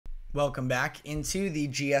Welcome back into the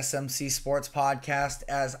GSMC Sports Podcast,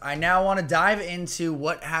 as I now want to dive into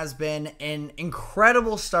what has been an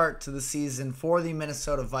incredible start to the season for the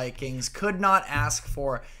Minnesota Vikings. Could not ask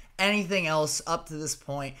for anything else up to this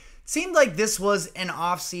point. It seemed like this was an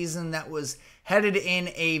offseason that was headed in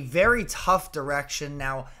a very tough direction.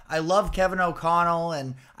 Now, I love Kevin O'Connell,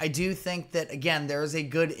 and I do think that, again, there is a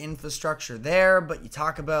good infrastructure there, but you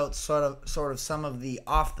talk about sort of some of the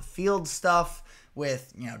off-the-field stuff,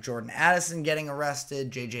 with, Jordan Addison getting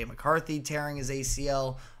arrested, J.J. McCarthy tearing his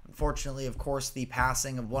ACL. Unfortunately, of course, the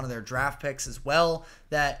passing of one of their draft picks as well.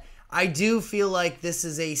 That I do feel like this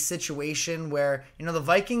is a situation where, the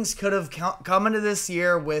Vikings could have come into this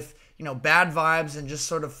year with, bad vibes and just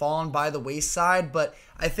sort of fallen by the wayside. But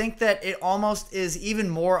I think that it almost is even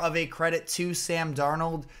more of a credit to Sam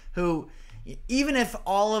Darnold, who, even if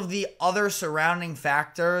all of the other surrounding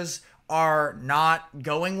factors are not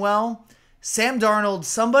going well, Sam Darnold,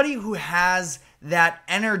 somebody who has that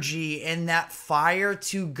energy and that fire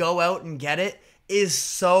to go out and get it, is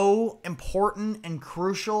so important and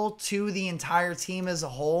crucial to the entire team as a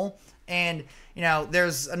whole. And,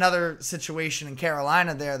 there's another situation in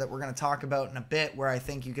Carolina there that we're going to talk about in a bit where I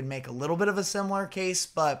think you can make a little bit of a similar case.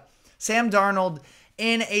 But Sam Darnold,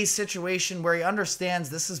 in a situation where he understands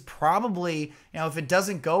this is probably, if it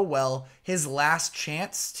doesn't go well, his last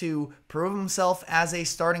chance to prove himself as a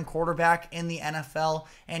starting quarterback in the NFL.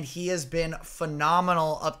 And he has been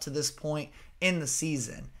phenomenal up to this point in the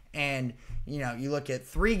season. And, you look at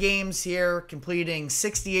 3 games here, completing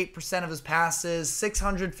 68% of his passes,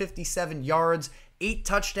 657 yards, 8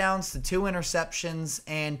 touchdowns to 2 interceptions,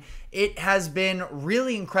 and it has been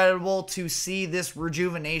really incredible to see this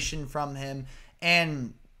rejuvenation from him.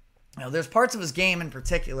 And there's parts of his game in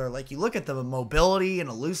particular, like you look at the mobility and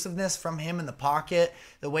elusiveness from him in the pocket,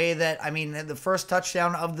 the way that, the first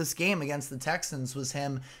touchdown of this game against the Texans was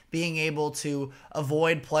him being able to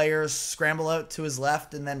avoid players, scramble out to his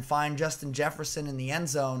left, and then find Justin Jefferson in the end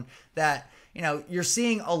zone. That, you're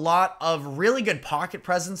seeing a lot of really good pocket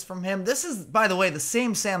presence from him. This is, by the way, the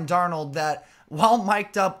same Sam Darnold that, while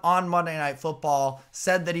mic'd up on Monday Night Football,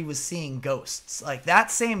 said that he was seeing ghosts. Like, that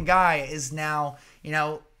same guy is now,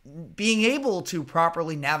 being able to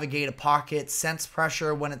properly navigate a pocket, sense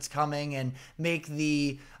pressure when it's coming, and make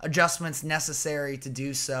the adjustments necessary to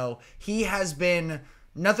do so. He has been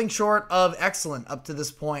nothing short of excellent up to this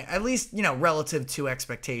point, at least, relative to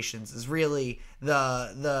expectations is really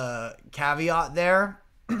the caveat there.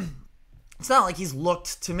 It's not like he's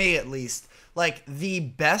looked, to me at least, like the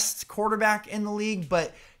best quarterback in the league,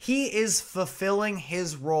 but he is fulfilling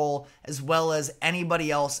his role as well as anybody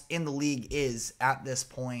else in the league is at this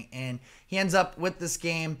point. And he ends up with this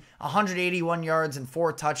game, 181 yards and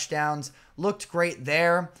 4 touchdowns. Looked great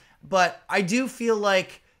there. But I do feel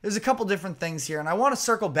like there's a couple different things here, and I want to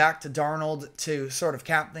circle back to Darnold to sort of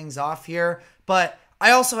cap things off here. But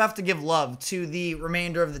I also have to give love to the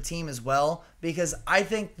remainder of the team as well, because I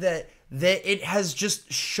think that it has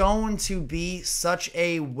just shown to be such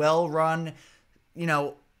a well-run,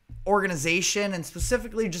 organization, and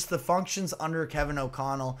specifically just the functions under Kevin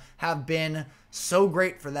O'Connell have been so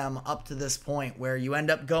great for them up to this point, where you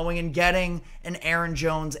end up going and getting an Aaron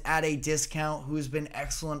Jones at a discount who's been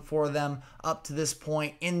excellent for them up to this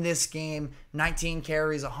point in this game. 19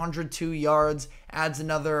 carries, 102 yards, adds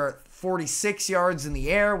another 46 yards in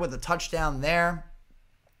the air with a touchdown there.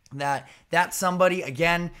 That's somebody,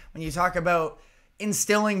 again, when you talk about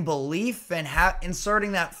instilling belief and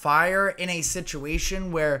inserting that fire in a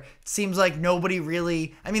situation where it seems like nobody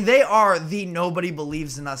really, they are the nobody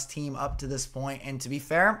believes in us team up to this point. And to be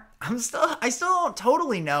fair, I still don't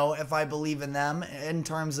totally know if I believe in them in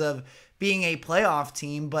terms of being a playoff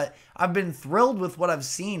team, but I've been thrilled with what I've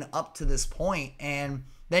seen up to this point. And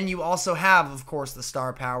then you also have, of course, the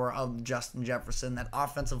star power of Justin Jefferson. That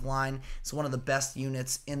offensive line is one of the best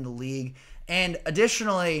units in the league. And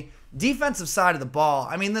additionally, defensive side of the ball,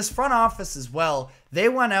 this front office as well, they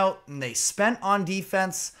went out and they spent on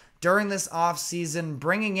defense during this offseason,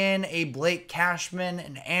 bringing in a Blake Cashman,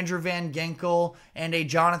 an Andrew Van Ginkel, and a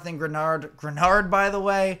Jonathan Grenard. Grenard, by the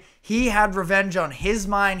way, he had revenge on his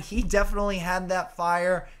mind. He definitely had that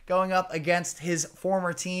fire going up against his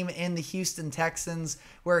former team in the Houston Texans,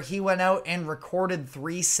 where he went out and recorded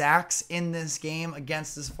 3 sacks in this game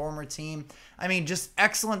against his former team. Just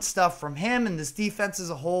excellent stuff from him and this defense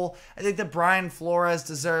as a whole. I think that Brian Flores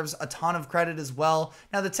deserves a ton of credit as well.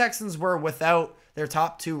 Now, the Texans were without their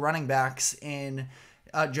top 2 running backs in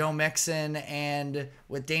Joe Mixon and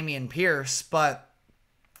with Dameon Pierce, but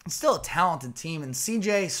it's still a talented team. And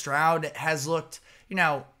CJ Stroud has looked,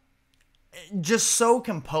 just so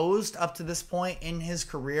composed up to this point in his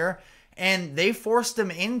career. and they forced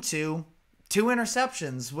him into 2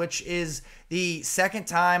 interceptions, which is the second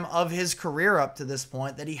time of his career up to this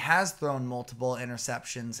point that he has thrown multiple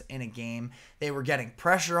interceptions in a game. They were getting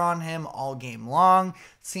pressure on him all game long.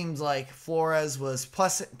 It seems like Flores was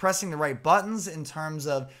pressing the right buttons in terms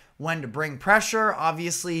of when to bring pressure.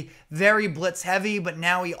 Obviously, very blitz heavy, but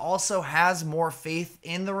now he also has more faith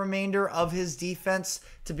in the remainder of his defense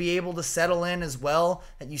to be able to settle in as well,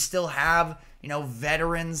 that you still have,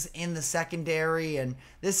 veterans in the secondary. And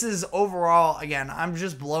this is overall, again, I'm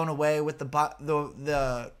just blown away with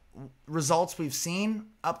the results we've seen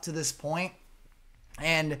up to this point.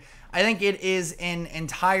 And I think it is an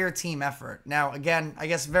entire team effort. Now, again, I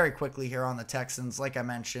guess very quickly here on the Texans, like I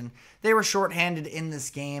mentioned, they were shorthanded in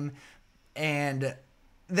this game, and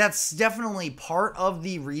that's definitely part of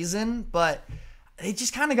the reason, but they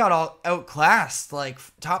just kind of got all outclassed, like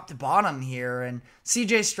top to bottom here. And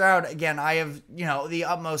CJ Stroud, again, I have, the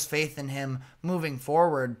utmost faith in him moving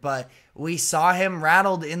forward, but we saw him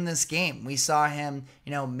rattled in this game. We saw him,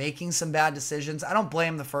 making some bad decisions. I don't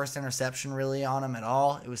blame the first interception really on him at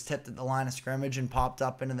all. It was tipped at the line of scrimmage and popped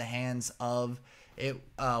up into the hands of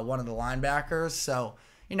one of the linebackers. So,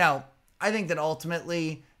 I think that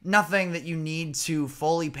ultimately nothing that you need to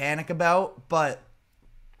fully panic about, but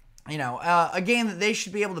a game that they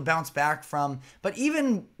should be able to bounce back from. But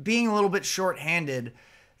even being a little bit shorthanded,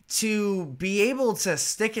 to be able to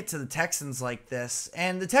stick it to the Texans like this,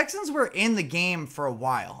 and the Texans were in the game for a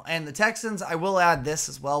while, and the Texans, I will add this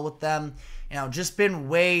as well with them, just been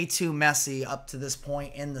way too messy up to this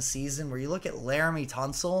point in the season, where you look at Laramie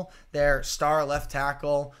Tunsil, their star left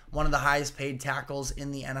tackle, one of the highest paid tackles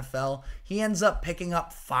in the NFL. He ends up picking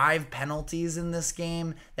up 5 penalties in this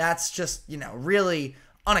game. That's just, really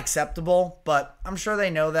unacceptable, but I'm sure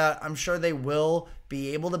they know that. I'm sure they will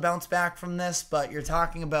be able to bounce back from this, but you're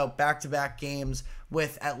talking about back-to-back games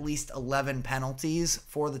with at least 11 penalties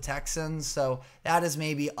for the Texans, so that is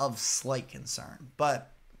maybe of slight concern.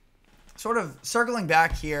 But sort of circling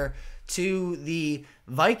back here to the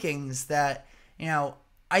Vikings, that,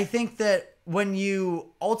 I think that when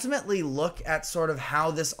you ultimately look at sort of how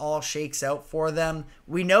this all shakes out for them,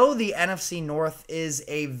 we know the NFC North is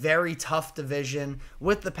a very tough division,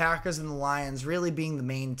 with the Packers and the Lions really being the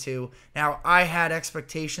main two. Now, I had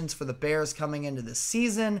expectations for the Bears coming into this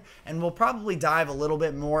season, and we'll probably dive a little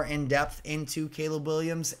bit more in depth into Caleb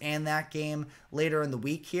Williams and that game later in the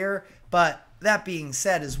week here. But that being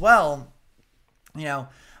said as well,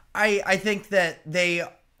 I think that they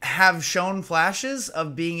have shown flashes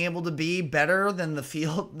of being able to be better than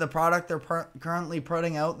the product they're currently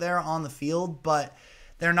putting out there on the field, but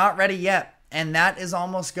they're not ready yet. And that is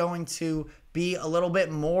almost going to be a little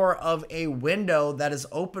bit more of a window that is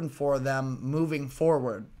open for them moving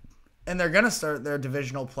forward. And they're going to start their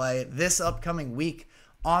divisional play this upcoming week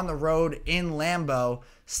on the road in Lambeau.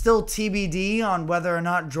 Still TBD on whether or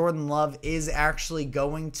not Jordan Love is actually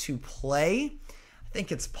going to play. I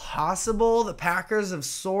think it's possible. The Packers have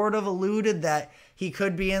sort of alluded that he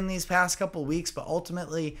could be in these past couple weeks, but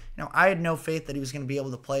ultimately, I had no faith that he was going to be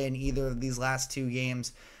able to play in either of these last 2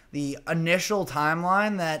 games. The initial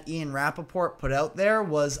timeline that Ian Rappaport put out there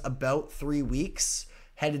was about 3 weeks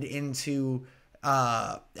headed into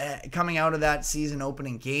coming out of that season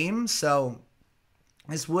opening game. So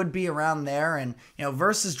this would be around there, and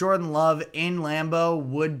versus Jordan Love in Lambeau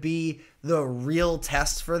would be the real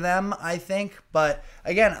test for them, I think. But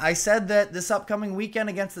again, I said that this upcoming weekend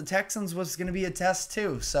against the Texans was going to be a test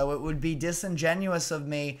too, so it would be disingenuous of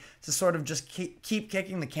me to sort of just keep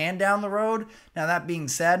kicking the can down the road. Now, that being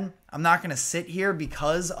said, I'm not going to sit here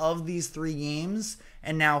because of these 3 games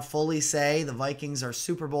and now fully say the Vikings are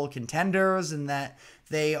Super Bowl contenders and that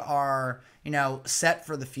they are, set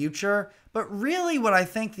for the future. But really what I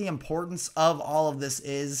think the importance of all of this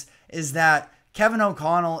is that Kevin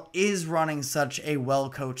O'Connell is running such a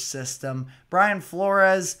well-coached system. Brian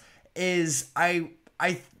Flores is, I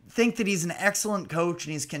think that he's an excellent coach,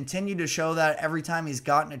 and he's continued to show that every time he's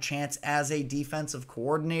gotten a chance as a defensive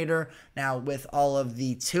coordinator. Now, with all of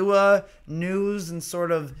the Tua news and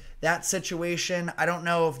sort of that situation, I don't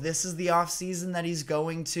know if this is the offseason that he's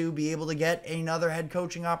going to be able to get another head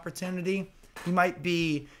coaching opportunity. He might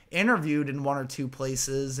be interviewed in 1 or 2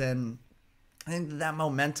 places, and I think that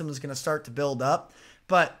momentum is going to start to build up.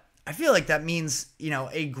 But I feel like that means,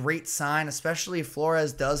 a great sign, especially if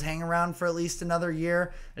Flores does hang around for at least another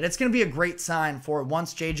year. And it's going to be a great sign for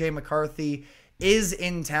once J.J. McCarthy is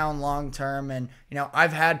in town long term. And,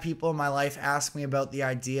 I've had people in my life ask me about the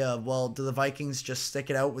idea of, well, do the Vikings just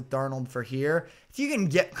stick it out with Darnold for here? If you can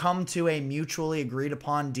come to a mutually agreed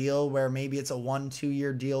upon deal where maybe it's a 1-2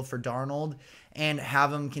 year deal for Darnold, and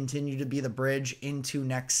have him continue to be the bridge into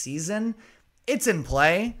next season, it's in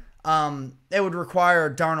play. It would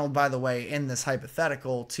require Darnold, by the way, in this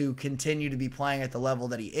hypothetical, to continue to be playing at the level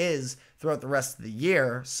that he is throughout the rest of the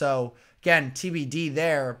year. So again, TBD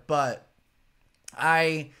there, but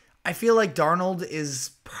I feel like Darnold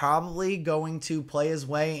is probably going to play his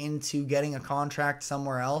way into getting a contract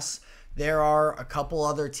somewhere else. There are a couple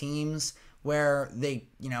other teams where they,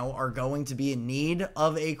 are going to be in need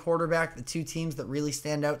of a quarterback. The two teams that really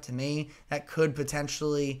stand out to me that could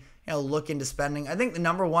potentially, look into spending. I think the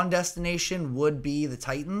number one destination would be the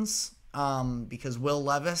Titans, because Will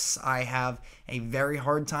Levis, I have a very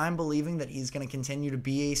hard time believing that he's going to continue to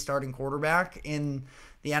be a starting quarterback in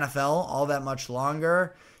the NFL all that much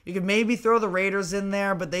longer. You could maybe throw the Raiders in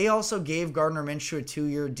there, but they also gave Gardner Minshew a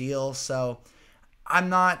 2-year deal, so I'm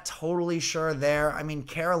not totally sure there. I mean,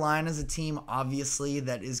 Carolina's a team, obviously,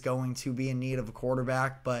 that is going to be in need of a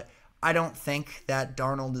quarterback, but I don't think that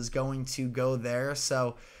Darnold is going to go there.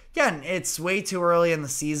 So, again, it's way too early in the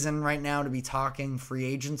season right now to be talking free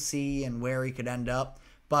agency and where he could end up.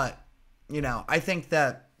 But, I think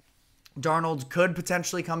that Darnold could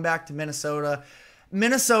potentially come back to Minnesota.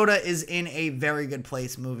 Minnesota is in a very good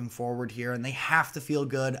place moving forward here, and they have to feel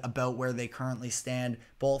good about where they currently stand,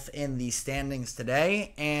 both in the standings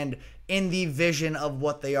today and in the vision of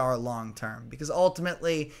what they are long term. Because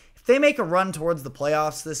ultimately, if they make a run towards the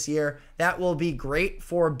playoffs this year, that will be great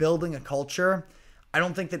for building a culture. I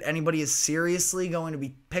don't think that anybody is seriously going to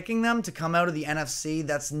be picking them to come out of the NFC.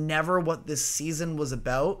 That's never what this season was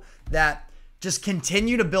about. That just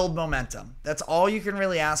continue to build momentum. That's all you can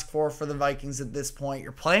really ask for the Vikings at this point.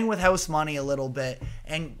 You're playing with house money a little bit,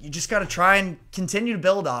 and you just got to try and continue to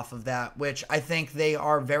build off of that, which I think they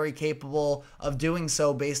are very capable of doing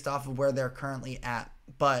so based off of where they're currently at.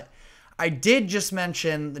 But I did just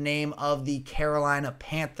mention the name of the Carolina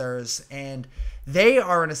Panthers, and they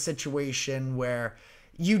are in a situation where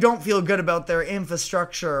you don't feel good about their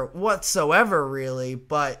infrastructure whatsoever, really,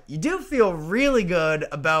 but you do feel really good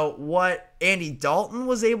about what Andy Dalton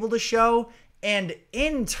was able to show, and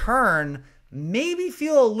in turn, maybe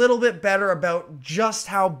feel a little bit better about just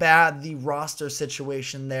how bad the roster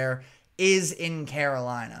situation there is in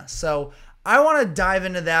Carolina. So I want to dive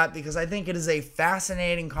into that because I think it is a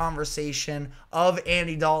fascinating conversation of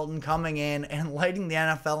Andy Dalton coming in and lighting the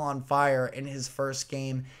NFL on fire in his first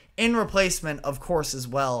game, in replacement, of course, as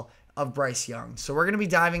well, of Bryce Young. So we're going to be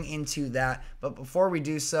diving into that. But before we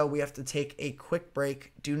do so, we have to take a quick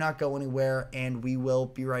break. Do not go anywhere, and we will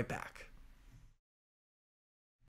be right back.